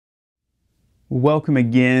Welcome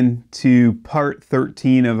again to part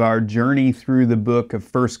 13 of our journey through the book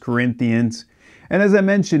of 1 Corinthians. And as I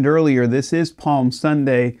mentioned earlier, this is Palm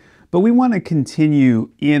Sunday, but we want to continue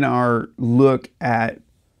in our look at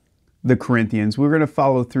the Corinthians. We're going to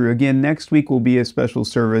follow through. Again, next week will be a special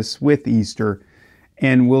service with Easter,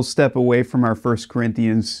 and we'll step away from our 1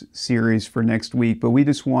 Corinthians series for next week. But we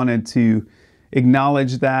just wanted to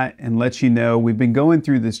acknowledge that and let you know we've been going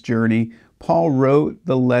through this journey. Paul wrote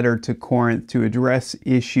the letter to Corinth to address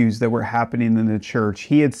issues that were happening in the church.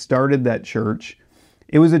 He had started that church.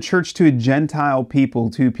 It was a church to a Gentile people,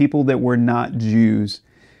 to people that were not Jews.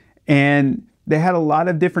 And they had a lot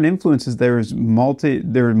of different influences. There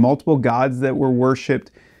were multiple gods that were worshipped.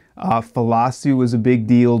 Philosophy was a big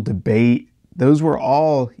deal. Debate. Those were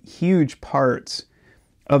all huge parts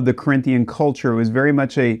of the Corinthian culture. It was very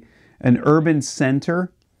much an urban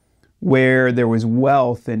center where there was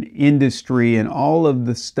wealth and industry and all of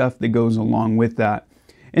the stuff that goes along with that.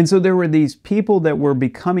 And so there were these people that were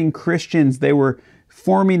becoming Christians. They were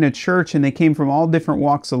forming a church, and they came from all different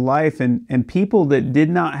walks of life. And people that did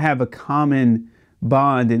not have a common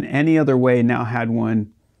bond in any other way now had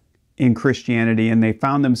one in Christianity, and they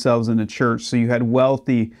found themselves in a church. So you had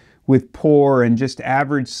wealthy with poor and just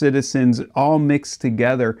average citizens all mixed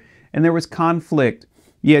together. And there was conflict.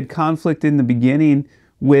 You had conflict in the beginning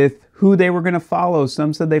with who they were going to follow.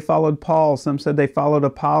 Some said they followed Paul. Some said they followed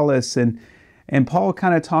Apollos. And Paul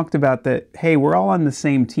kind of talked about that, hey, we're all on the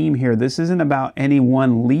same team here. This isn't about any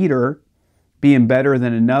one leader being better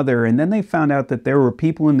than another. And then they found out that there were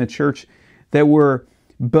people in the church that were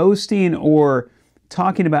boasting or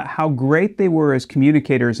talking about how great they were as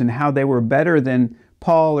communicators and how they were better than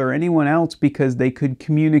Paul or anyone else because they could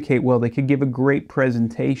communicate well. They could give a great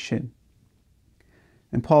presentation.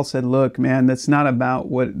 And Paul said, look, man, that's not about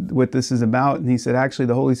what this is about. And he said, actually,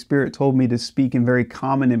 the Holy Spirit told me to speak in very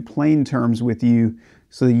common and plain terms with you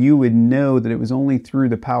so that you would know that it was only through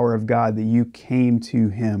the power of God that you came to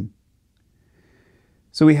Him.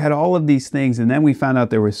 So we had all of these things, and then we found out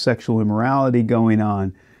there was sexual immorality going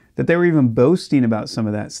on, that they were even boasting about some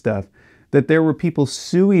of that stuff, that there were people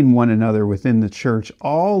suing one another within the church.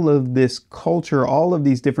 All of this culture, all of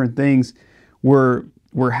these different things were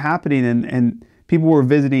happening, and people were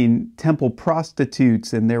visiting temple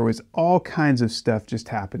prostitutes, and there was all kinds of stuff just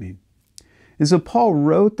happening. And so Paul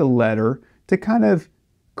wrote the letter to kind of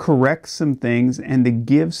correct some things and to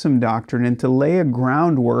give some doctrine and to lay a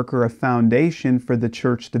groundwork or a foundation for the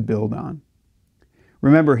church to build on.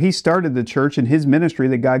 Remember, he started the church, and his ministry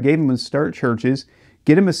that God gave him was start churches,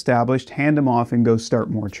 get them established, hand them off, and go start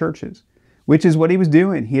more churches, which is what he was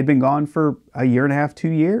doing. He had been gone for a year and a half, 2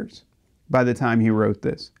 years by the time he wrote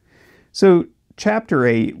this. So Chapter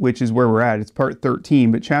 8, which is where we're at, it's part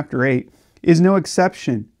 13, but chapter 8 is no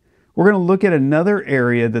exception. We're going to look at another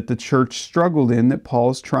area that the church struggled in that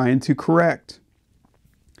Paul's trying to correct.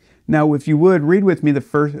 Now, if you would, read with me the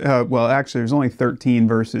first, actually, there's only 13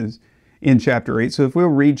 verses in chapter 8, so if we'll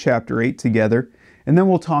read chapter 8 together, and then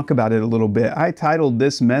we'll talk about it a little bit. I titled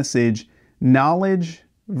this message, Knowledge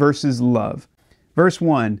versus Love. Verse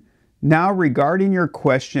 1, now regarding your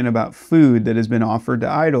question about food that has been offered to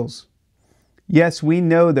idols. Yes, we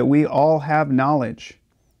know that we all have knowledge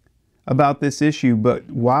about this issue, but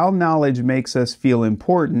while knowledge makes us feel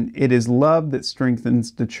important, it is love that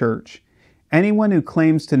strengthens the church. Anyone who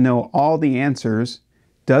claims to know all the answers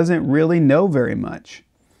doesn't really know very much.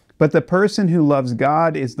 But the person who loves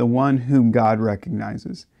God is the one whom God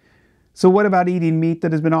recognizes. So what about eating meat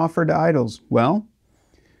that has been offered to idols? Well,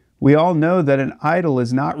 we all know that an idol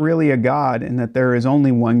is not really a god and that there is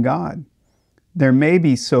only one God. There may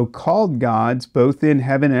be so-called gods both in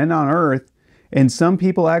heaven and on earth, and some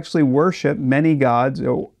people actually worship many gods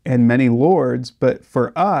and many lords, but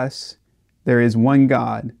for us, there is one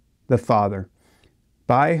God, the Father,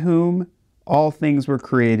 by whom all things were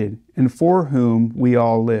created, and for whom we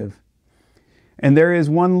all live. And there is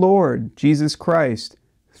one Lord, Jesus Christ,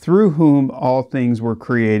 through whom all things were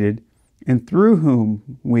created, and through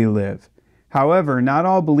whom we live. However, not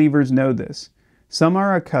all believers know this. Some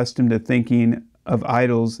are accustomed to thinking of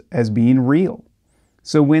idols as being real.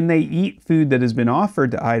 So when they eat food that has been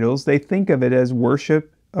offered to idols, they think of it as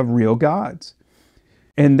worship of real gods.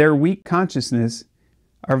 And their weak consciousness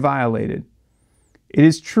are violated. It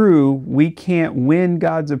is true, we can't win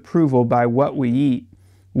God's approval by what we eat.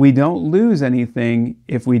 We don't lose anything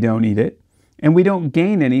if we don't eat it, and we don't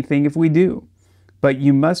gain anything if we do. But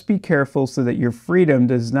you must be careful so that your freedom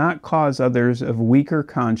does not cause others of weaker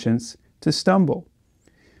conscience to stumble.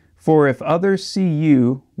 For if others see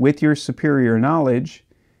you with your superior knowledge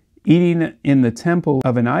eating in the temple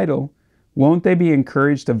of an idol, won't they be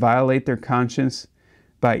encouraged to violate their conscience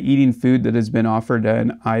by eating food that has been offered to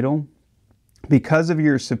an idol? Because of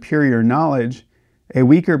your superior knowledge, a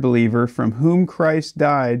weaker believer from whom Christ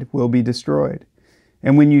died will be destroyed.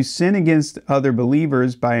 And when you sin against other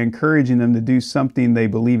believers by encouraging them to do something they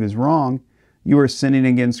believe is wrong, you are sinning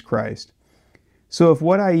against Christ. So if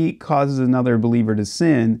what I eat causes another believer to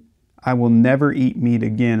sin, I will never eat meat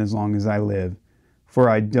again as long as I live, for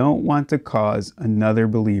I don't want to cause another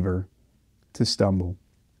believer to stumble.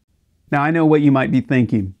 Now I know what you might be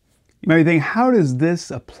thinking. You might be thinking, how does this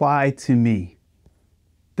apply to me?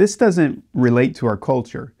 This doesn't relate to our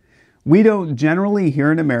culture. We don't generally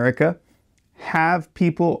here in America have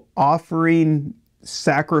people offering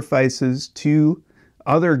sacrifices to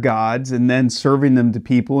other gods and then serving them to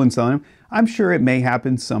people and selling them. I'm sure it may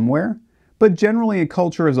happen somewhere, but generally in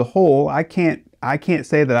culture as a whole, I can't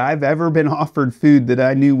say that I've ever been offered food that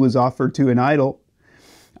I knew was offered to an idol.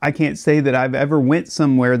 I can't say that I've ever went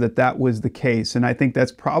somewhere that was the case, and I think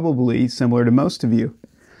that's probably similar to most of you.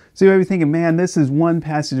 So you might be thinking, man, this is one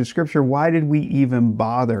passage of Scripture. Why did we even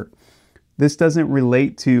bother? This doesn't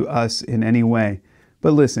relate to us in any way.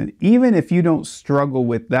 But listen, even if you don't struggle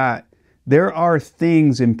with that, there are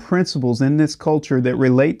things and principles in this culture that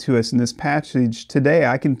relate to us in this passage today.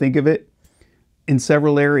 I can think of it in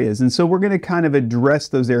several areas. And so we're going to kind of address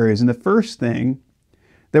those areas. And the first thing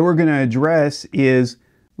that we're going to address is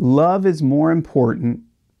love is more important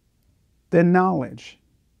than knowledge.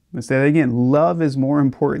 Let's say that again. Love is more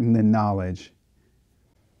important than knowledge.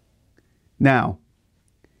 Now,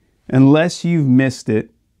 unless you've missed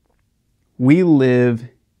it, we live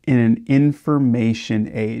in an information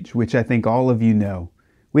age, which I think all of you know.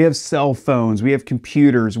 We have cell phones, we have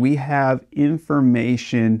computers, we have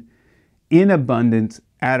information in abundance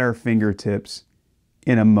at our fingertips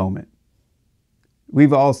in a moment.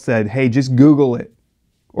 We've all said, hey, just Google it.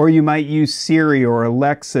 Or you might use Siri or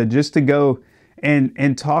Alexa just to go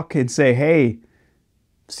and talk and say, hey,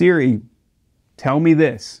 Siri, tell me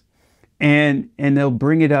this. And they'll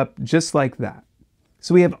bring it up just like that.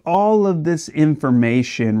 So we have all of this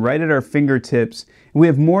information right at our fingertips. We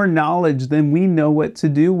have more knowledge than we know what to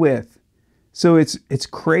do with. So it's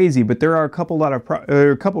crazy, but there are a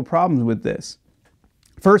couple problems with this.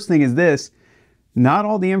 First thing is this: not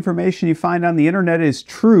all the information you find on the internet is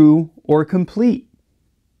true or complete.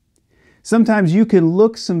 Sometimes you can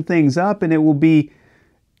look some things up and it will be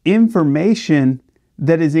information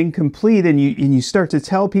that is incomplete, and you start to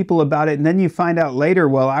tell people about it, and then you find out later,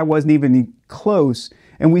 well, I wasn't even close,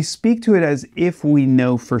 and we speak to it as if we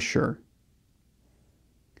know for sure.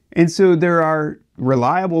 And so there are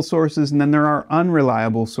reliable sources and then there are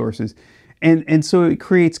unreliable sources. And so it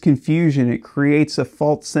creates confusion, it creates a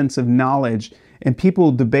false sense of knowledge, and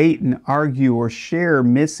people debate and argue or share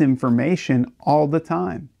misinformation all the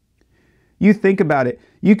time. You think about it,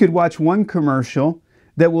 you could watch one commercial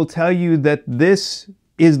that will tell you that this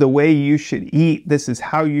is the way you should eat, this is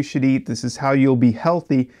how you should eat, this is how you'll be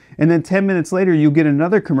healthy, and then 10 minutes later you'll get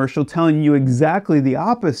another commercial telling you exactly the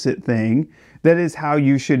opposite thing, that is how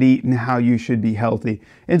you should eat and how you should be healthy.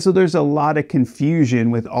 And so there's a lot of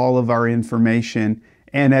confusion with all of our information,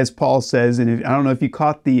 and as Paul says, and I don't know if you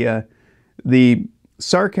caught the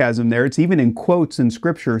sarcasm there, it's even in quotes in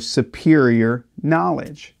Scripture, superior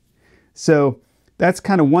knowledge. So that's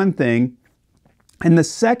kind of one thing. And the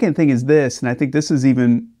second thing is this, and I think this is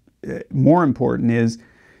even more important, is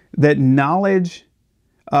that knowledge,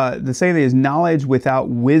 the same thing is knowledge without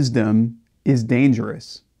wisdom is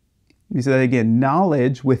dangerous. Let me say that again.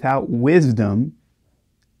 Knowledge without wisdom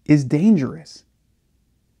is dangerous.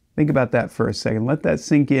 Think about that for a second. Let that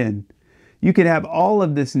sink in. You can have all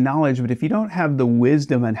of this knowledge, but if you don't have the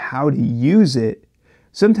wisdom on how to use it,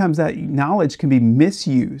 sometimes that knowledge can be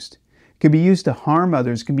misused. Can be used to harm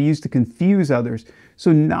others, can be used to confuse others.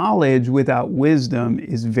 So knowledge without wisdom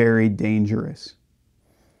is very dangerous.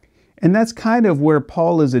 And that's kind of where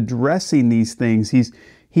Paul is addressing these things.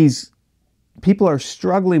 People are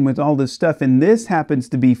struggling with all this stuff, and this happens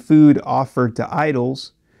to be food offered to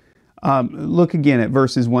idols. Look again at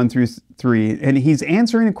verses 1 through 3, and he's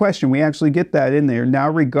answering a question. We actually get that in there. Now,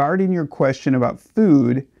 regarding your question about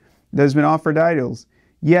food that has been offered to idols,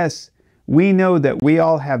 yes, we know that we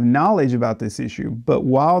all have knowledge about this issue, but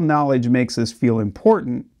while knowledge makes us feel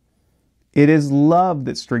important, it is love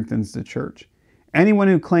that strengthens the church. Anyone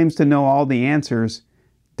who claims to know all the answers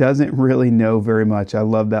doesn't really know very much. I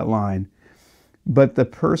love that line. But the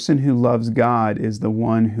person who loves God is the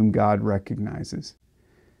one whom God recognizes.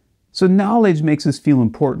 So knowledge makes us feel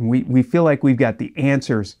important. We feel like we've got the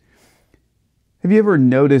answers. Have you ever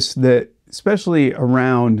noticed that, especially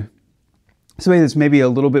around somebody that's maybe a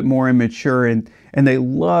little bit more immature, and they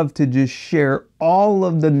love to just share all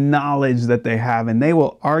of the knowledge that they have, and they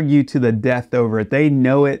will argue to the death over it. They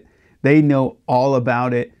know it. They know all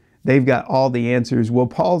about it. They've got all the answers. Well,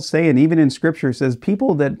 Paul's saying, even in Scripture, says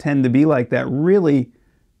people that tend to be like that really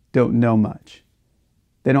don't know much.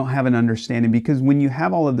 They don't have an understanding, because when you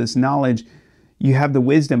have all of this knowledge, you have the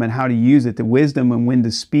wisdom and how to use it, the wisdom and when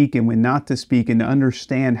to speak and when not to speak, and to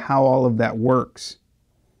understand how all of that works.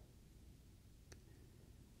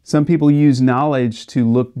 Some people use knowledge to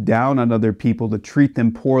look down on other people, to treat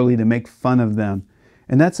them poorly, to make fun of them.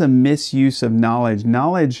 And that's a misuse of knowledge.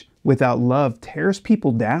 Knowledge without love tears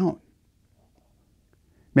people down.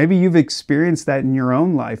 Maybe you've experienced that in your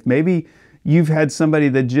own life. Maybe you've had somebody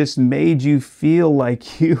that just made you feel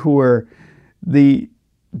like you were the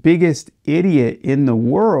biggest idiot in the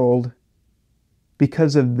world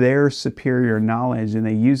because of their superior knowledge, and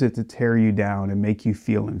they use it to tear you down and make you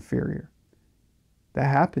feel inferior. That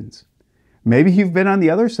happens. Maybe you've been on the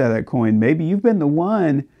other side of that coin. Maybe you've been the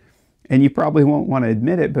one, and you probably won't want to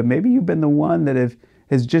admit it, but maybe you've been the one that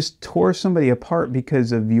has just tore somebody apart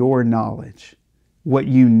because of your knowledge, what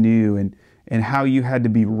you knew, and how you had to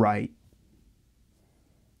be right.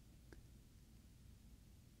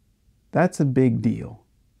 That's a big deal.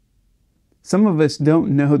 Some of us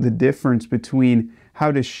don't know the difference between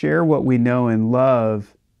how to share what we know and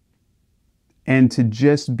love and to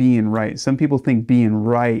just being right. Some people think being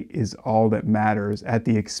right is all that matters at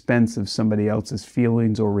the expense of somebody else's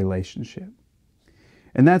feelings or relationship.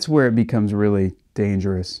 And that's where it becomes really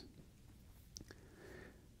dangerous.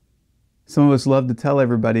 Some of us love to tell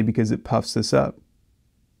everybody because it puffs us up.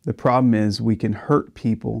 The problem is we can hurt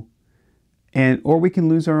people, or we can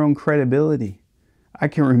lose our own credibility. I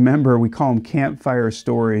can remember, we call them campfire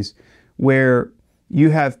stories, where you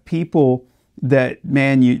have people that,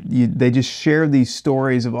 man, they just share these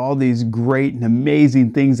stories of all these great and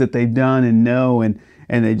amazing things that they've done and know, and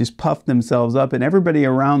they just puff themselves up. And everybody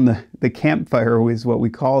around the campfire, is what we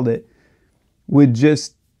called it, would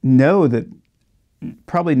just know that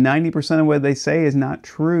probably 90% of what they say is not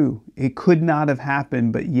true. It could not have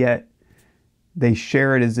happened, but yet they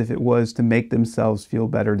share it as if it was, to make themselves feel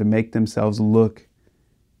better, to make themselves look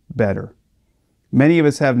better. Many of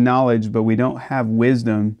us have knowledge, but we don't have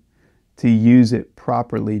wisdom to use it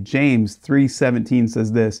properly. James 3:17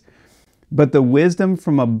 says this, "But the wisdom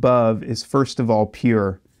from above is first of all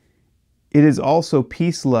pure. It is also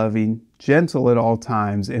peace-loving, gentle at all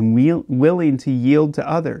times, and willing to yield to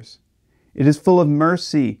others. It is full of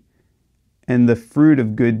mercy and the fruit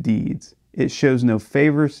of good deeds. It shows no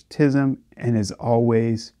favoritism and is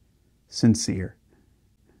always sincere."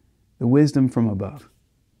 The wisdom from above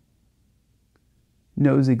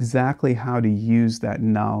knows exactly how to use that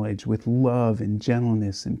knowledge with love and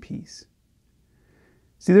gentleness and peace.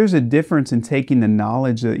 See, there's a difference in taking the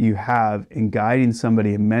knowledge that you have and guiding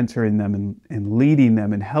somebody and mentoring them and leading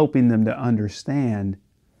them and helping them to understand.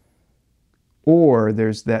 Or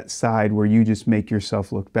there's that side where you just make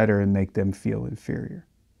yourself look better and make them feel inferior.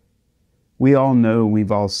 We all know,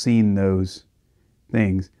 we've all seen those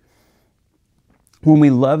things. When we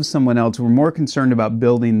love someone else, we're more concerned about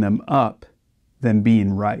building them up than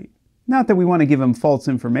being right. Not that we want to give them false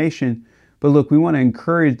information, but look, we want to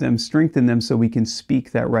encourage them, strengthen them, so we can speak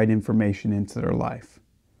that right information into their life.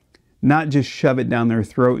 Not just shove it down their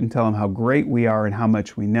throat and tell them how great we are and how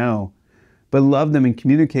much we know, but love them and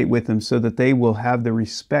communicate with them so that they will have the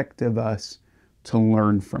respect of us to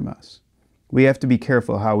learn from us. We have to be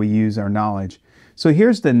careful how we use our knowledge. So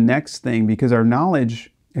here's the next thing, because our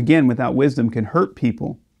knowledge, again, without wisdom, can hurt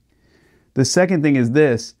people. The second thing is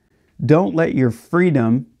this: don't let your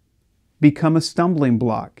freedom become a stumbling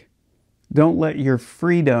block. Don't let your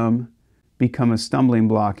freedom become a stumbling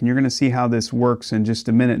block. And you're going to see how this works in just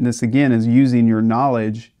a minute. And this, again, is using your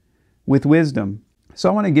knowledge with wisdom. So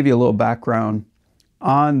I want to give you a little background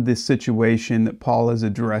on this situation that Paul is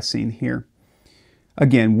addressing here.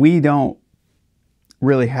 Again, we don't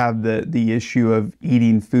really have the issue of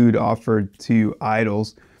eating food offered to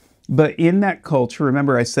idols. But in that culture,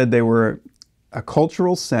 remember I said they were a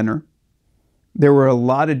cultural center. There were a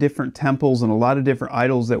lot of different temples and a lot of different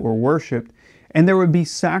idols that were worshipped. And there would be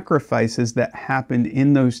sacrifices that happened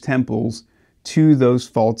in those temples to those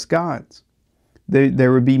false gods.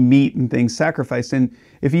 There would be meat and things sacrificed. And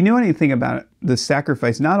if you knew anything about the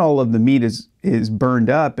sacrifice, not all of the meat is burned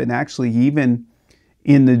up. And actually, even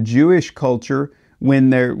in the Jewish culture,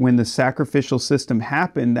 when the sacrificial system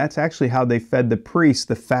happened, that's actually how they fed the priests.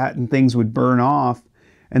 The fat and things would burn off,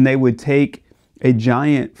 and they would take a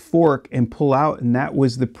giant fork and pull out, and that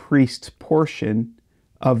was the priest's portion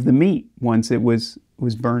of the meat once it was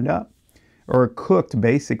burned up. or cooked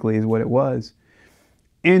basically is what it was.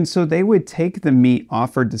 And so they would take the meat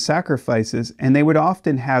offered to sacrifices, and they would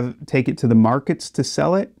often take it to the markets to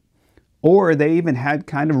sell it, or they even had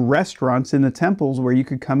kind of restaurants in the temples where you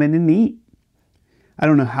could come in and eat. I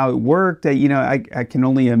don't know how it worked. I can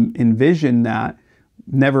only envision that.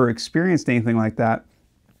 Never experienced anything like that.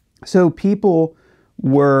 So people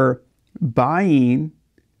were buying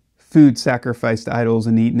food sacrificed to idols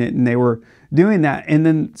and eating it, and they were doing that. And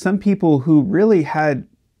then some people who really had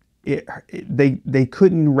they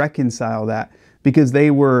couldn't reconcile that, because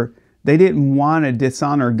they didn't want to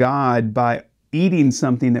dishonor God by eating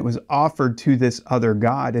something that was offered to this other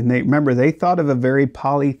god. And they thought of a very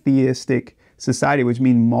polytheistic society, which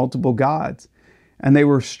means multiple gods. And they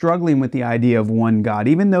were struggling with the idea of one God.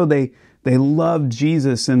 Even though they loved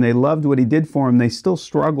Jesus and they loved what he did for them, they still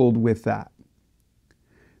struggled with that.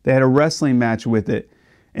 They had a wrestling match with it.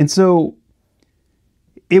 And so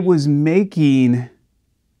it was making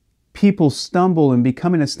people stumble and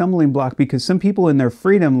becoming a stumbling block, because some people in their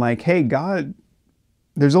freedom, like, hey, God,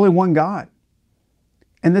 there's only one God.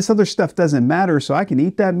 And this other stuff doesn't matter, so I can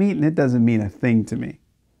eat that meat and it doesn't mean a thing to me.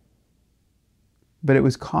 But it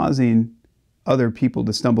was causing other people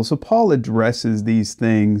to stumble. So Paul addresses these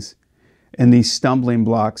things and these stumbling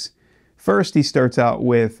blocks. First, he starts out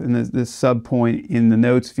with, and this sub-point in the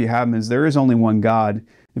notes, if you have them, is there is only one God.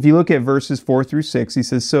 If you look at verses 4 through 6, he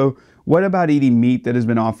says, so what about eating meat that has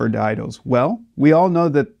been offered to idols? Well, we all know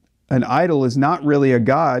that an idol is not really a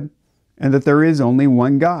god, and that there is only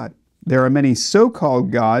one God. There are many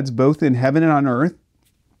so-called gods, both in heaven and on earth,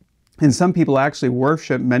 and some people actually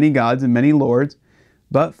worship many gods and many lords.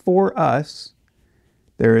 But for us,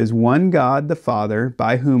 there is one God, the Father,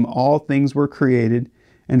 by whom all things were created,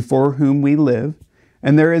 and for whom we live.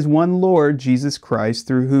 And there is one Lord, Jesus Christ,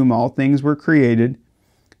 through whom all things were created,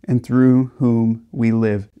 and through whom we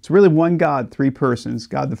live. It's really one God, three persons: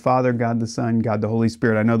 God the Father, God the Son, God the Holy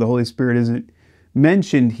Spirit. I know the Holy Spirit isn't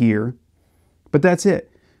mentioned here, but that's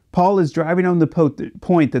it. Paul is driving home the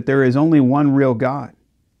point that there is only one real God.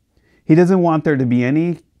 He doesn't want there to be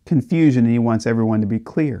any confusion, and he wants everyone to be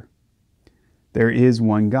clear. There is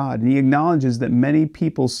one God, and he acknowledges that many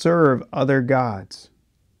people serve other gods.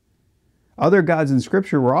 Other gods in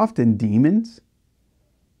Scripture were often demons,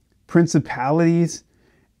 principalities,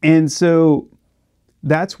 and so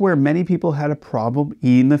that's where many people had a problem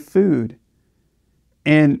eating the food.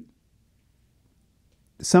 And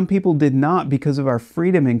some people did not, because of our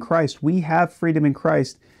freedom in Christ. We have freedom in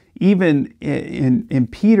Christ. Even in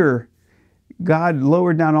Peter, God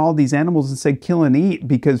lowered down all these animals and said, kill and eat,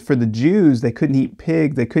 because for the Jews, they couldn't eat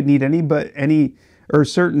pig, they couldn't eat any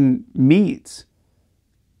certain meats.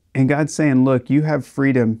 And God's saying, look, you have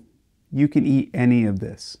freedom. You can eat any of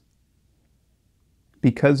this.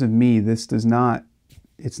 Because of me, it's not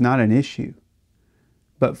an issue.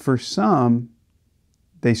 But for some,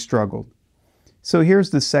 they struggled. So here's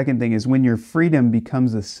the second thing, is when your freedom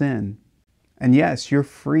becomes a sin. And yes, your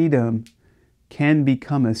freedom can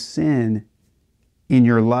become a sin in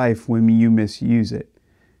your life when you misuse it.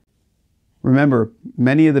 Remember,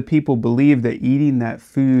 many of the people believed that eating that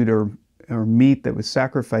food or meat that was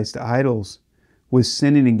sacrificed to idols was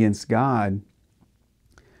sinning against God.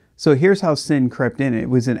 So here's how sin crept in. It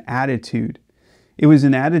was an attitude. It was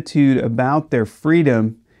an attitude about their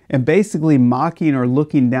freedom, and basically mocking or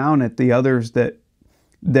looking down at the others that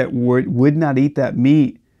would not eat that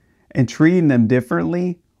meat, and treating them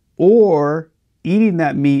differently, or eating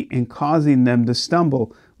that meat and causing them to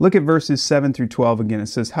stumble. Look at verses 7 through 12 again. It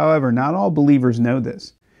says, however, not all believers know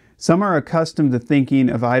this. Some are accustomed to thinking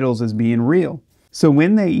of idols as being real. So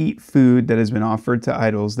when they eat food that has been offered to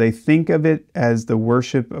idols, they think of it as the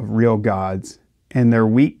worship of real gods, and their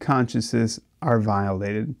weak consciences are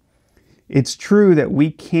violated. It's true that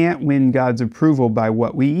we can't win God's approval by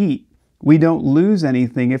what we eat. We don't lose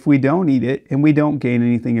anything if we don't eat it, and we don't gain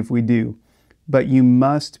anything if we do. But you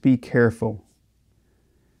must be careful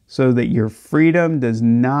so that your freedom does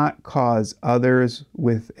not cause others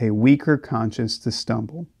with a weaker conscience to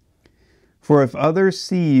stumble. For if others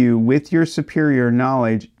see you with your superior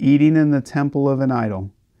knowledge eating in the temple of an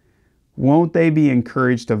idol, won't they be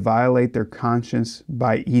encouraged to violate their conscience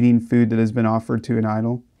by eating food that has been offered to an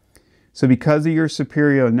idol? So because of your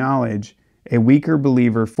superior knowledge, a weaker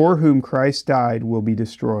believer for whom Christ died will be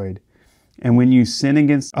destroyed. And when you sin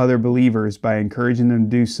against other believers by encouraging them to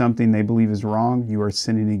do something they believe is wrong, you are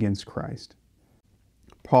sinning against Christ.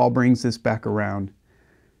 Paul brings this back around.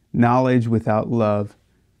 Knowledge without love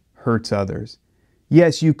hurts others.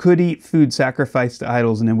 Yes, you could eat food sacrificed to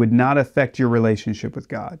idols and it would not affect your relationship with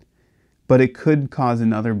God, but it could cause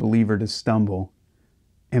another believer to stumble.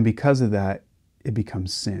 And because of that, it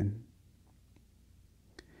becomes sin.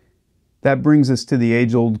 That brings us to the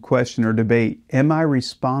age-old question or debate. Am I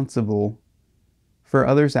responsible for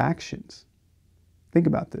others' actions? Think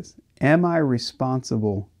about this. Am I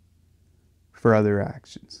responsible for other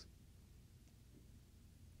actions?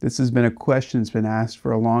 This has been a question that's been asked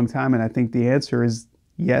for a long time, and I think the answer is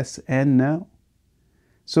yes and no.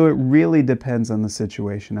 So it really depends on the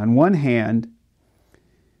situation. On one hand,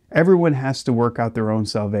 everyone has to work out their own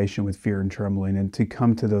salvation with fear and trembling and to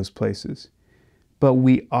come to those places. But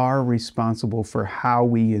we are responsible for how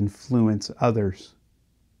we influence others.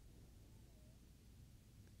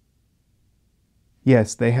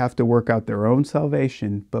 Yes, they have to work out their own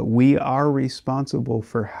salvation, but we are responsible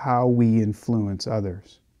for how we influence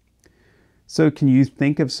others. So can you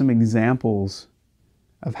think of some examples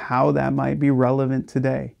of how that might be relevant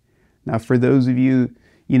today? Now, for those of you,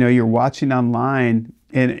 you're watching online,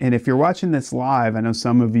 and if you're watching this live, I know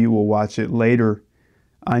some of you will watch it later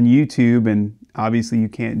on YouTube, and obviously you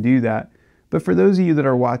can't do that. But for those of you that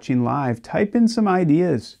are watching live, type in some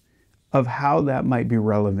ideas of how that might be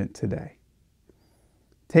relevant today.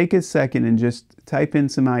 Take a second and just type in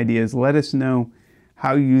some ideas. Let us know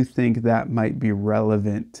how you think that might be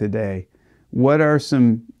relevant today. What are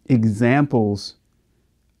some examples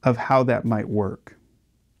of how that might work?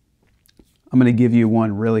 I'm going to give you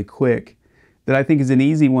one really quick that I think is an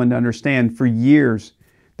easy one to understand. For years,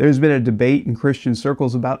 there's been a debate in Christian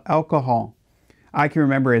circles about alcohol. I can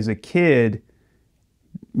remember as a kid,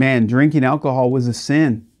 man, drinking alcohol was a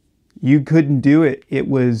sin. You couldn't do it. It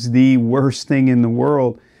was the worst thing in the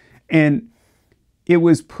world. And it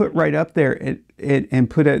was put right up there and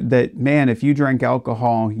put it that, man, if you drank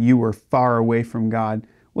alcohol, you were far away from God.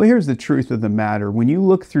 Well, here's the truth of the matter. When you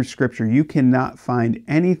look through Scripture, you cannot find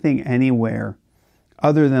anything anywhere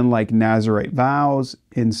other than like Nazirite vows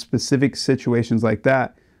in specific situations like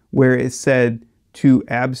that, where it said to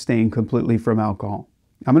abstain completely from alcohol.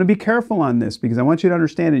 I'm going to be careful on this because I want you to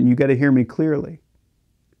understand it and you got to hear me clearly.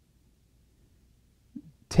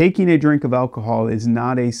 Taking a drink of alcohol is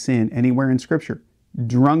not a sin anywhere in Scripture.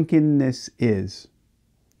 Drunkenness is.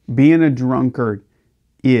 Being a drunkard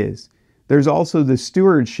is. There's also the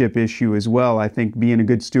stewardship issue as well. I think being a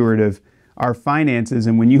good steward of our finances.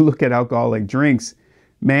 And when you look at alcoholic drinks,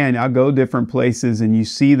 man, I'll go different places and you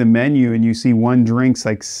see the menu and you see one drink's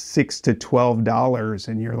like $6 to $12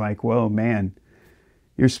 and you're like, whoa, man,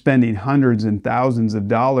 you're spending hundreds and thousands of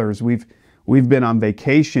dollars. We've been on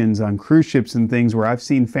vacations, on cruise ships and things where I've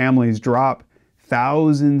seen families drop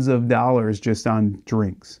thousands of dollars just on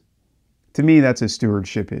drinks. To me, that's a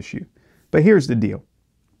stewardship issue. But here's the deal.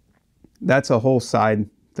 That's a whole side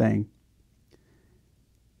thing.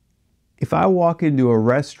 If I walk into a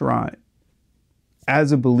restaurant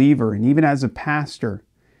as a believer and even as a pastor,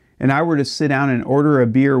 and I were to sit down and order a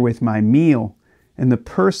beer with my meal, and the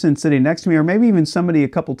person sitting next to me, or maybe even somebody a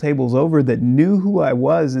couple tables over that knew who I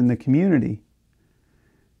was in the community,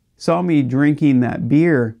 saw me drinking that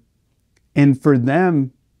beer, and for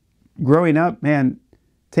them, growing up, man,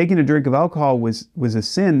 taking a drink of alcohol was a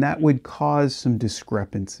sin, that would cause some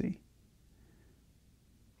discrepancy.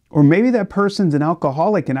 Or maybe that person's an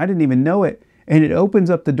alcoholic and I didn't even know it, and it opens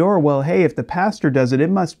up the door, well, hey, if the pastor does it, it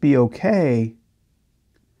must be okay.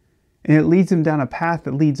 And it leads them down a path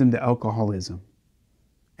that leads them to alcoholism.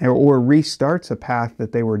 Or restarts a path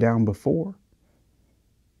that they were down before.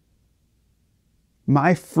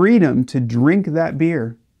 My freedom to drink that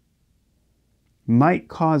beer might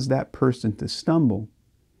cause that person to stumble.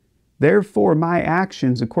 Therefore, my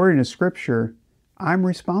actions, according to Scripture, I'm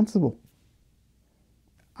responsible.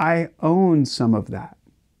 I own some of that.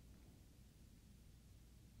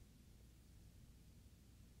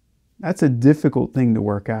 That's a difficult thing to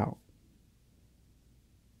work out.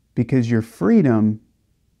 Because your freedom,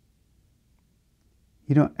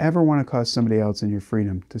 you don't ever want to cause somebody else in your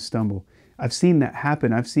freedom to stumble. I've seen that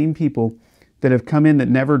happen. I've seen people that have come in that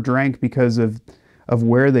never drank because of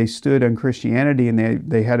where they stood on Christianity, and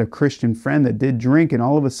they had a Christian friend that did drink, and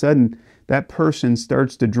all of a sudden that person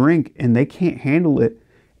starts to drink and they can't handle it,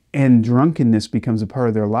 and drunkenness becomes a part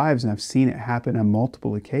of their lives, and I've seen it happen on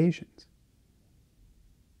multiple occasions.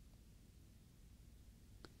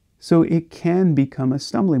 So it can become a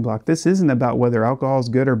stumbling block. This isn't about whether alcohol is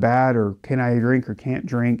good or bad, or can I drink or can't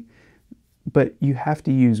drink, but you have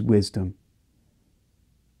to use wisdom.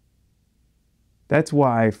 That's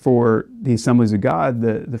why for the Assemblies of God,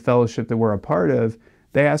 the fellowship that we're a part of,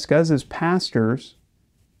 they ask us as pastors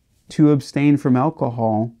to abstain from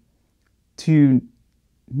alcohol to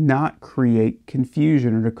not create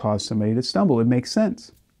confusion or to cause somebody to stumble. It makes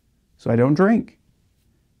sense. So I don't drink.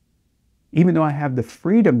 Even though I have the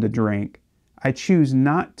freedom to drink, I choose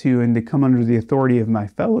not to, and to come under the authority of my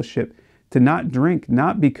fellowship to not drink,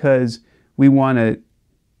 not because We want to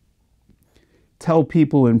tell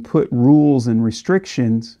people and put rules and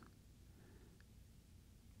restrictions,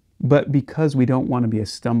 but because we don't want to be a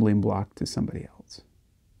stumbling block to somebody else.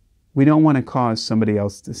 We don't want to cause somebody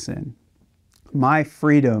else to sin. My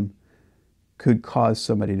freedom could cause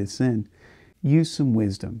somebody to sin. Use some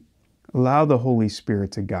wisdom. Allow the Holy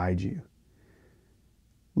Spirit to guide you.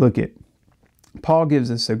 Look at, Paul gives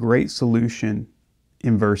us a great solution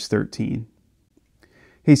in verse 13.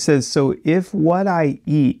 He says, so if what I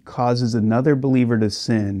eat causes another believer to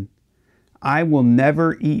sin, I will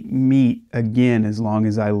never eat meat again as long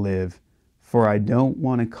as I live, for I don't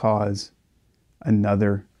want to cause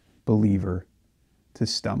another believer to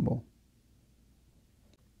stumble.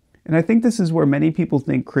 And I think this is where many people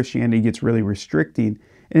think Christianity gets really restricting,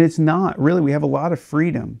 and it's not. Really, we have a lot of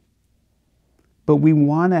freedom. But we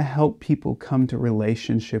want to help people come to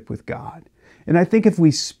relationship with God. And I think if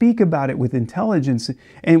we speak about it with intelligence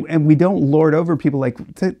and we don't lord over people, like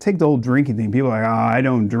take the whole drinking thing. People are like, oh, I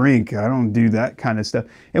don't drink. I don't do that kind of stuff.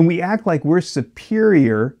 And we act like we're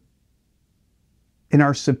superior in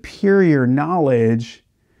our superior knowledge,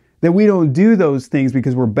 that we don't do those things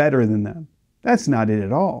because we're better than them. That's not it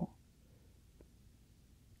at all.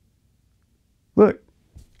 Look,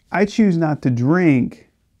 I choose not to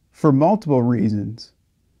drink for multiple reasons.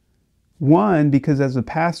 One, because as a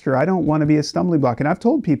pastor, I don't want to be a stumbling block. And I've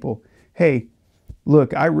told people, hey,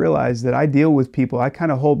 look, I realize that I deal with people. I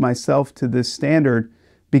kind of hold myself to this standard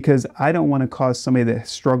because I don't want to cause somebody that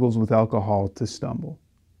struggles with alcohol to stumble.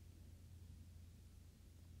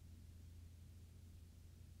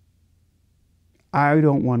 I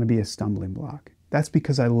don't want to be a stumbling block. That's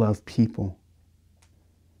because I love people.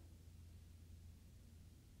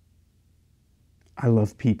 I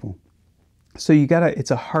love people. So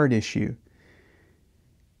it's a heart issue.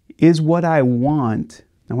 Is what I want,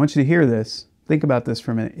 I want you to hear this, think about this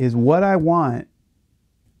for a minute, is what I want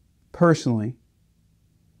personally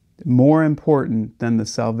more important than the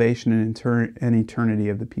salvation and eternity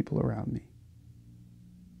of the people around me?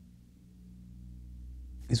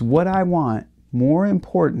 Is what I want more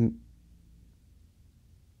important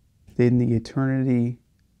than the eternity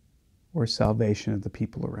or salvation of the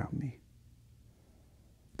people around me?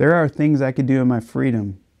 There are things I could do in my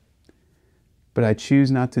freedom, but I choose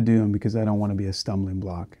not to do them because I don't want to be a stumbling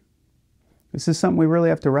block. This is something we really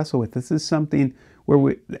have to wrestle with. This is something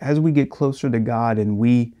where as we get closer to God and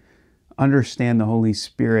we understand the Holy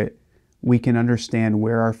Spirit, we can understand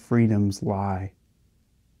where our freedoms lie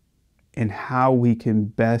and how we can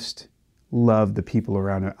best love the people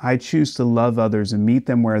around us. I choose to love others and meet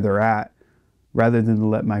them where they're at rather than to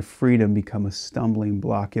let my freedom become a stumbling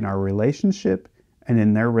block in our relationship and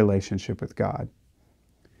in their relationship with God.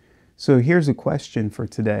 So here's a question for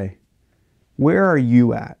today. Where are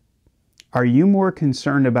you at? Are you more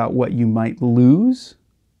concerned about what you might lose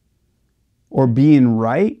or being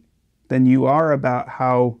right than you are about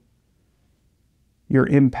how you're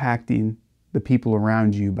impacting the people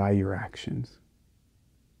around you by your actions?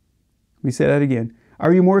 Let me say that again.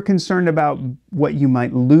 Are you more concerned about what you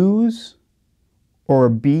might lose or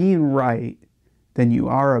being right than you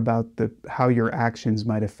are about how your actions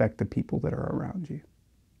might affect the people that are around you?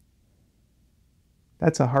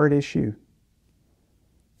 That's a hard issue.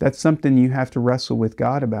 That's something you have to wrestle with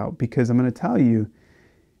God about, because I'm going to tell you,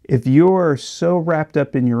 if you're so wrapped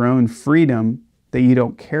up in your own freedom that you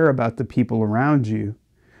don't care about the people around you,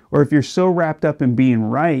 or if you're so wrapped up in being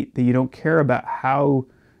right that you don't care about how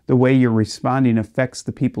the way you're responding affects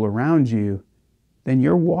the people around you, then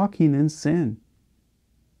you're walking in sin.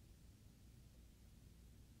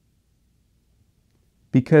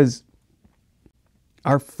 Because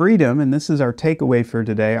our freedom, and this is our takeaway for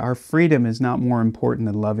today, our freedom is not more important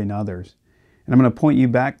than loving others. And I'm going to point you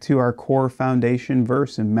back to our core foundation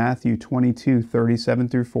verse in Matthew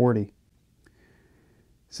 22:37-40. It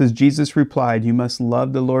says, Jesus replied, "You must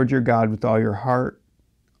love the Lord your God with all your heart,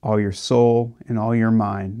 all your soul, and all your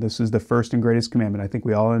mind." This is the first and greatest commandment. I think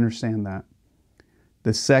we all understand that.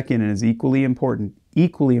 The second is equally important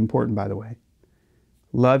by the way.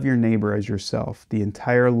 Love your neighbor as yourself. The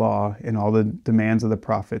entire law and all the demands of the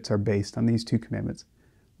prophets are based on these two commandments.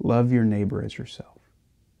 Love your neighbor as yourself.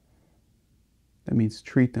 That means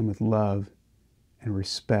treat them with love and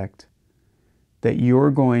respect. That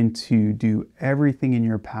you're going to do everything in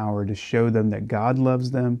your power to show them that God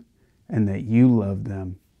loves them and that you love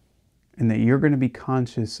them. And that you're going to be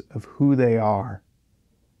conscious of who they are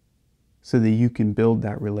so that you can build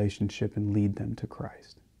that relationship and lead them to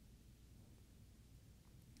Christ.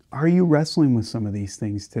 Are you wrestling with some of these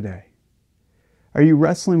things today? Are you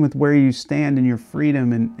wrestling with where you stand in your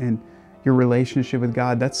freedom and your relationship with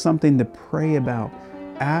God? That's something to pray about.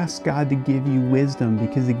 ask God to give you wisdom,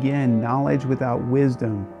 because again, knowledge without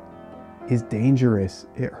wisdom is dangerous.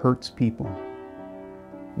 It hurts people.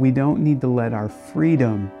 We don't need to let our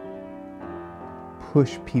freedom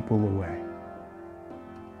push people away.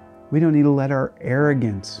 We don't need to let our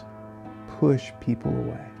arrogance push people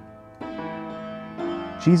away.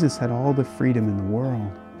 Jesus had all the freedom in the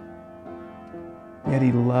world, yet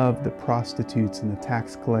he loved the prostitutes and the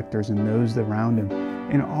tax collectors and those around him.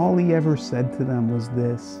 And all he ever said to them was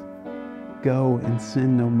this: go and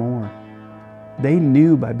sin no more. They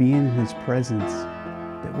knew by being in his presence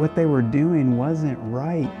that what they were doing wasn't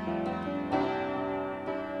right.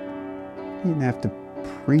 He didn't have to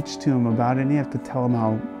preach to him about it. He didn't have to tell him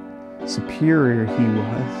how superior he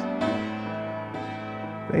was.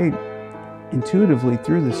 They intuitively,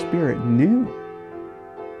 through the Spirit, knew.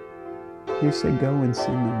 He said, go and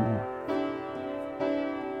sin no more.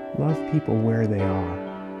 Love people where they are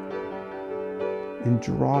and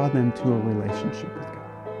draw them to a relationship with God.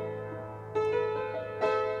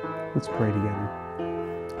 Let's pray together.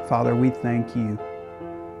 Father, we thank you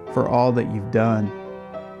for all that you've done.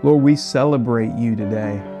 Lord, we celebrate you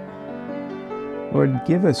today. Lord,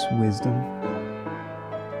 give us wisdom.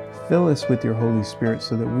 Fill us with your Holy Spirit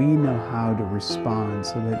so that we know how to respond,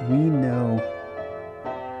 so that we know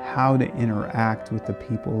how to interact with the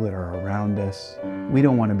people that are around us. We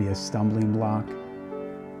don't want to be a stumbling block.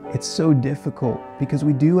 It's so difficult because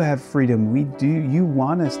we do have freedom. You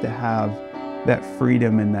want us to have that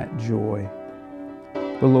freedom and that joy.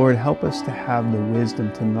 But Lord, help us to have the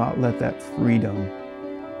wisdom to not let that freedom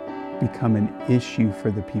become an issue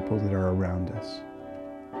for the people that are around us.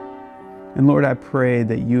 And Lord, I pray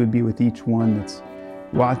that you would be with each one that's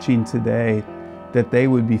watching today, that they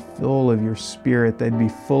would be full of your Spirit, they'd be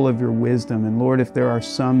full of your wisdom. And Lord, if there are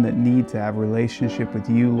some that need to have a relationship with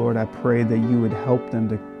you, Lord, I pray that you would help them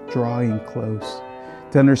to draw in close,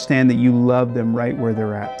 to understand that you love them right where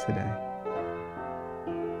they're at today.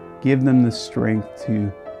 Give them the strength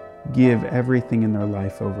to give everything in their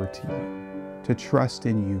life over to you, to trust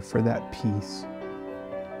in you for that peace.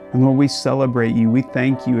 And Lord, we celebrate you. We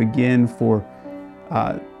thank you again for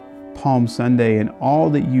Palm Sunday and all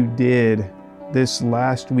that you did this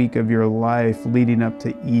last week of your life leading up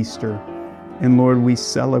to Easter. And Lord, we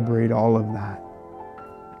celebrate all of that.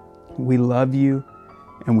 We love you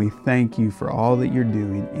and we thank you for all that you're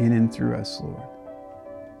doing in and through us, Lord.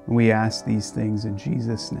 And we ask these things in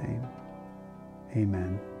Jesus' name.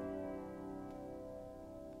 Amen.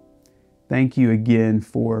 Thank you again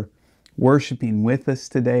for worshiping with us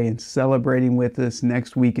today and celebrating with us.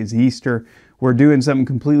 Next week is Easter. We're doing something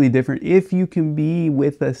completely different. If you can be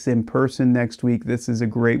with us in person next week, this is a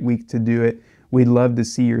great week to do it. We'd love to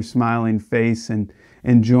see your smiling face and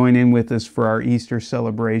join in with us for our Easter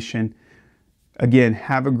celebration. Again,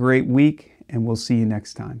 have a great week, and we'll see you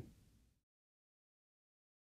next time.